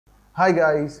Hi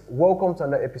guys, welcome to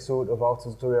another episode of our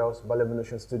tutorials by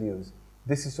Levonotion Studios.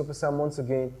 This is Super Sam once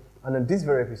again, and in this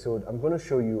very episode, I'm going to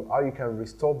show you how you can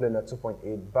restore Blender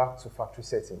 2.8 back to factory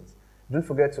settings. Don't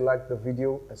forget to like the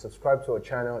video and subscribe to our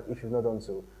channel if you've not done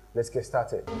so. Let's get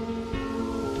started.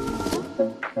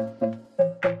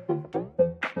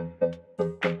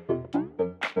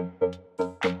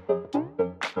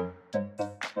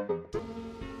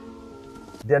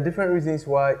 There are different reasons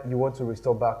why you want to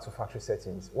restore back to factory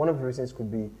settings. One of the reasons could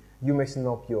be you messing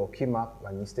up your key map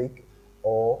by mistake,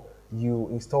 or you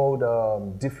installed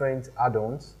different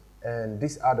add-ons, and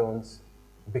these add-ons,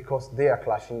 because they are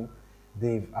clashing,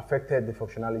 they've affected the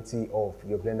functionality of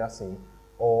your Blender scene,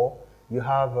 or you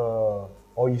have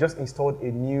or you just installed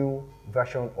a new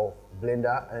version of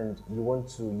Blender and you want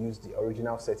to use the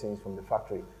original settings from the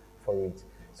factory for it.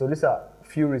 So these are a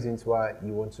few reasons why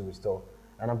you want to restore.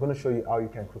 And I'm going to show you how you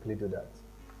can quickly do that.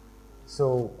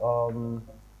 So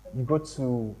you go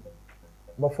to,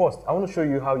 but first I want to show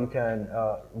you how you can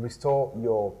restore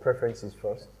your preferences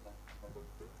first.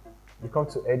 You come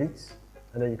to edit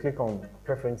and then you click on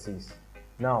preferences.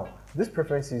 Now this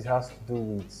preferences has to do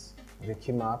with the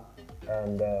key map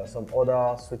and some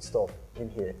other sweet stuff in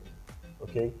here.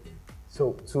 Okay,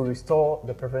 so to restore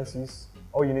the preferences,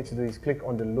 all you need to do is click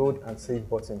on the load and save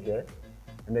button here,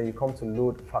 and then you come to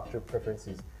load factory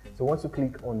preferences. So once you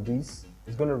click on this,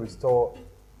 it's going to restore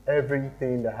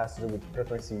everything that has to do with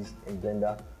preferences in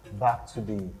Blender back to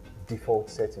the default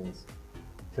settings.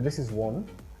 So this is one.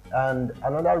 And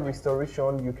another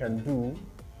restoration you can do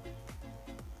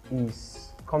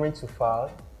is come into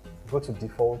file, go to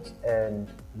default and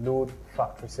load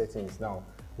factory settings. Now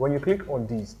when you click on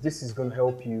this is going to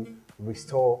help you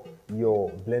restore your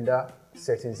Blender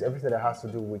settings, everything that has to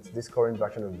do with this current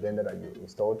version of Blender that you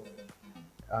installed,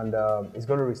 and it's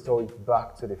going to restore it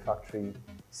back to the factory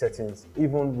settings,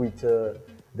 even with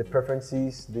the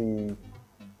preferences, the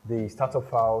startup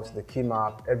files, the key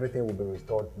map, everything will be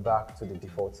restored back to the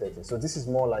default settings. So this is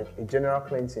more like a general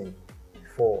cleansing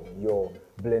for your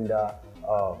Blender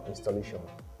installation,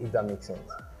 if that makes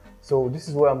sense. So this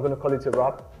is where I'm going to call it a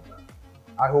wrap.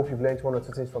 I hope you've learned one or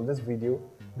two things from this video.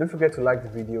 Don't forget to like the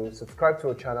video, subscribe to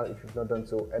our channel if you've not done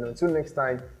so, and until next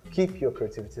time, keep your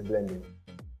creativity blending.